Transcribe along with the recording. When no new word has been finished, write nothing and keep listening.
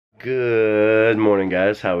Good morning,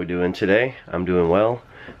 guys. How we doing today? I'm doing well.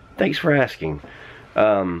 Thanks for asking.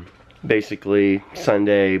 Basically,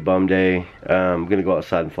 Sunday, bum day. I'm gonna go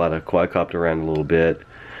outside and fly the quadcopter around a little bit.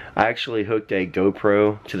 I actually hooked a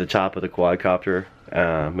GoPro to the top of the quadcopter.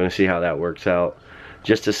 I'm gonna see how that works out,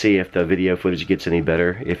 just to see if the video footage gets any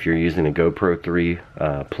better if you're using a GoPro 3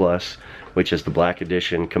 Plus, which is the black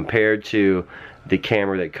edition, compared to the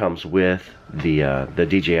camera that comes with the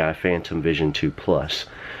DJI Phantom Vision 2 Plus.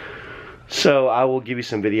 So I will give you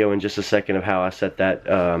some video in just a second of how I set that,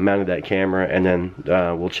 mounted that camera, and then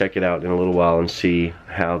we'll check it out in a little while and see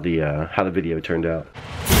how the video turned out.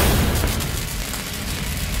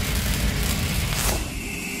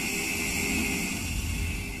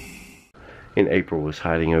 And April was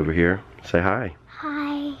hiding over here. Say hi.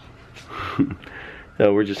 Hi.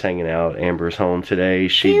 So we're just hanging out. Amber's home today.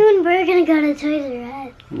 Soon we're gonna go to Toys R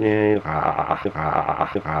Us. Yeah.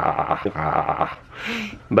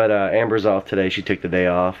 But Amber's off today. She took the day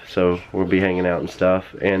off, so we'll be hanging out and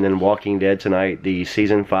stuff. And then Walking Dead tonight, the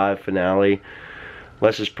season 5 finale.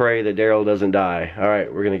 Let's just pray that Daryl doesn't die.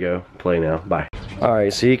 Alright, we're gonna go play now. Bye.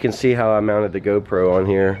 Alright, so you can see how I mounted the GoPro on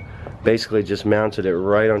here. Basically just mounted it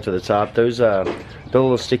right onto the top. Those the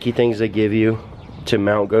little sticky things they give you to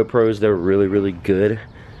mount GoPros, they're really good.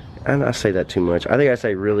 And I say that too much. I think I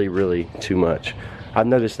say really too much. I've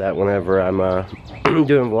noticed that whenever I'm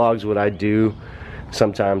doing vlogs, what I do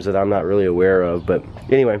sometimes that I'm not really aware of. But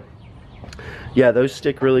anyway, yeah, those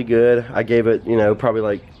stick really good. I gave it, you know, probably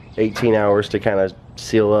like 18 hours to kind of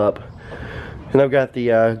seal up. And I've got the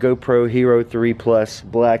GoPro Hero 3 Plus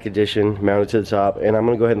Black Edition mounted to the top, and I'm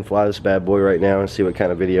gonna go ahead and fly this bad boy right now and see what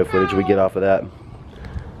kind of video footage we get off of that.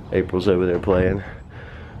 April's over there playing.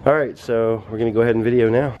 Alright, so we're gonna go ahead and video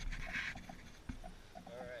now.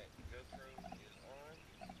 Alright, GoPro is on.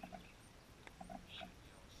 Should be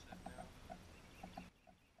all set now.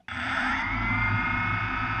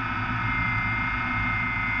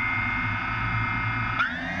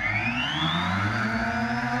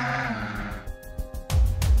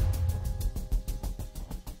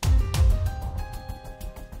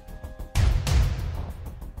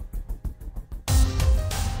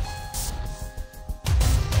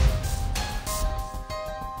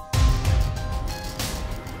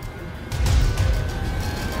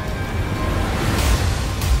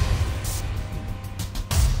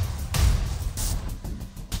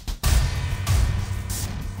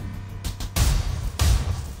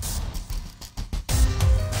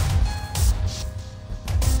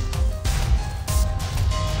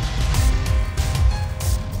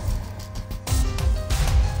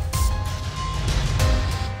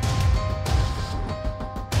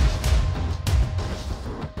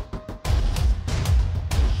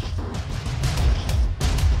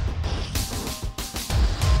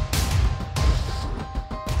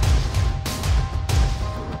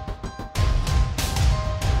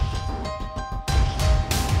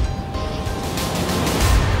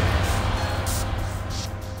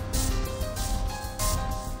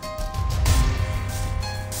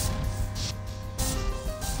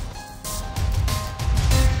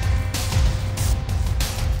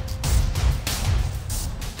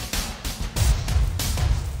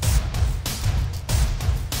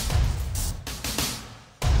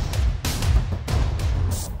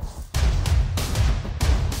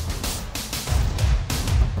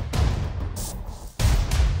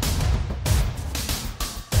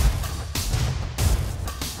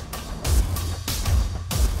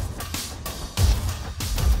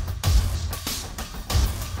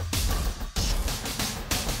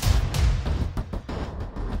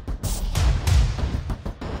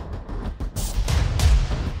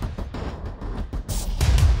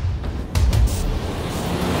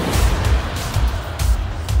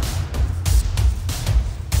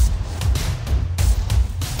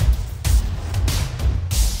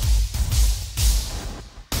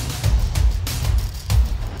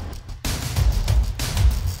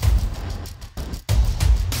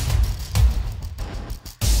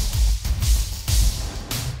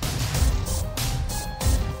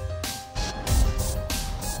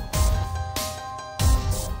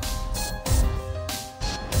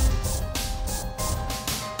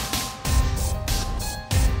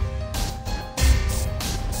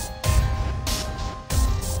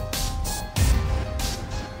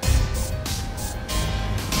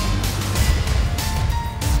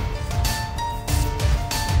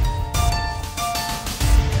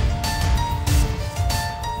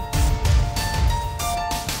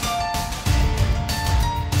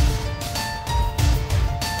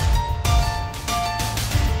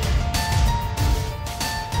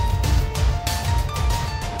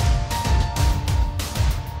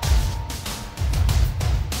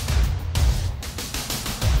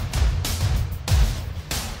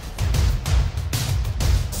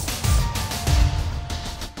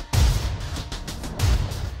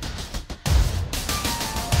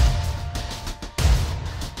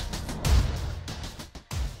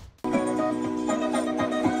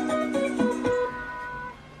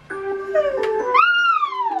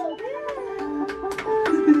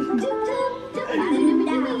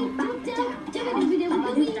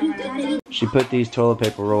 She put these toilet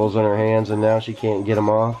paper rolls on her hands and now she can't get them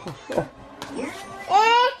off.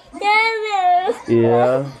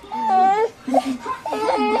 Yeah.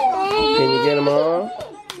 Can you get them off?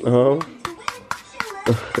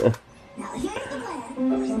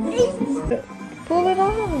 Pull it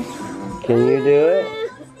off. Can you do it?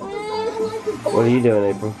 What are you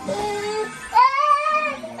doing, April?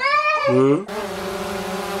 Hmm?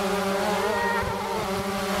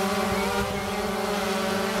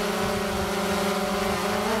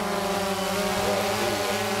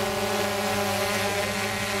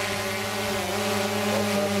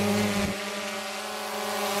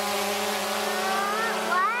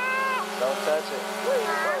 Don't touch it.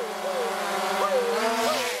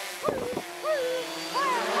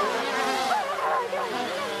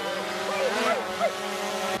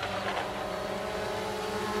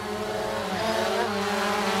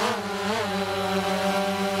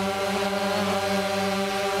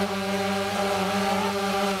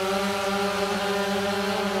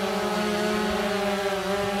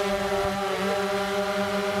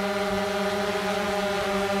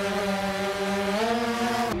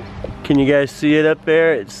 Can you guys see it up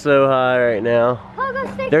there? It's so high right now.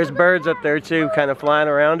 There's birds up there too, kind of flying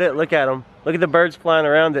around it. Look at them. Look at the birds flying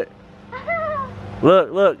around it.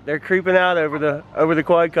 Look, look, they're creeping out over the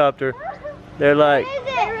quadcopter. They're like,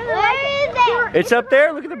 Where is it? it's up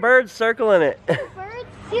there. Look at the birds circling it. Birds?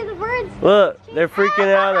 See the birds? Look, they're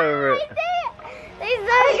freaking out over it. They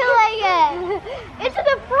circling it. It's in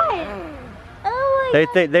the front. Oh my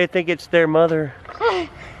God. They think it's their mother. They're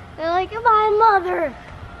like, my mother.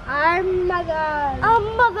 I'm my God.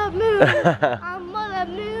 I'm Mother Moon. I'm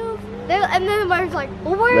Mother Moon. And then the mother's like,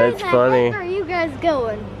 well, where That's funny. are you guys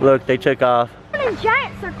going? Look, they took off. We're in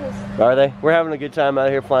giant circles. Are they? We're having a good time out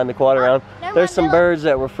here flying the quad around. There's some birds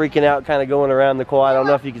that were freaking out, kind of going around the quad. I don't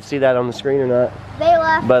know if you can see that on the screen or not. They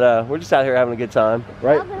left. But we're just out here having a good time,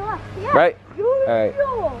 right? They left. Yeah. Right? All right.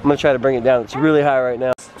 I'm gonna try to bring it down. It's really high right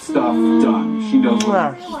now. Stuff done. She knows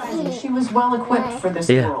what. She was well equipped for this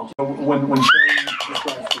world. When Shane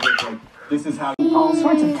describes the look like, this is how All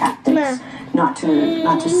sorts of tactics, not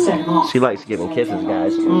to set him off. She likes giving kisses,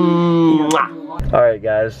 guys. All right,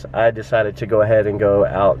 guys. I decided to go ahead and go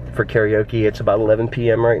out for karaoke. It's about 11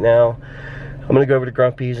 p.m. right now. I'm gonna go over to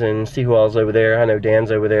Grumpy's and see who else is over there. I know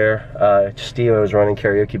Dan's over there. Steve was running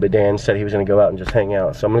karaoke, but Dan said he was gonna go out and just hang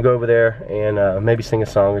out. So I'm gonna go over there and maybe sing a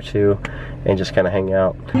song or two and just kind of hang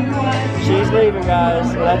out. She's leaving,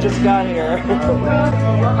 guys, and I just got here.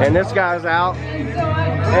 And this guy's out,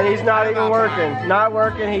 and he's not even working. Not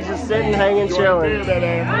working, he's just sitting, hanging, chilling.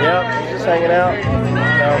 Yep, he's just hanging out. So,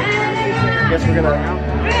 I guess we're gonna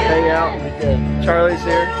hang out. Charlie's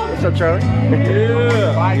here. What's up, Charlie?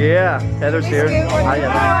 Yeah. Yeah, Heather's here. Hi,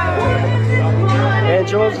 Heather. And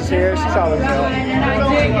Jules is here. She's always out.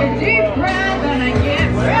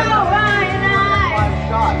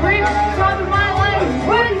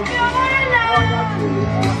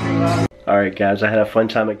 Alright guys, I had a fun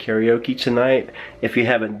time at karaoke tonight. If you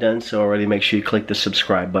haven't done so already, make sure you click the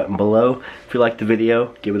subscribe button below. If you liked the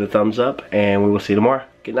video, give it a thumbs up, and we will see you tomorrow.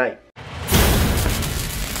 Good night.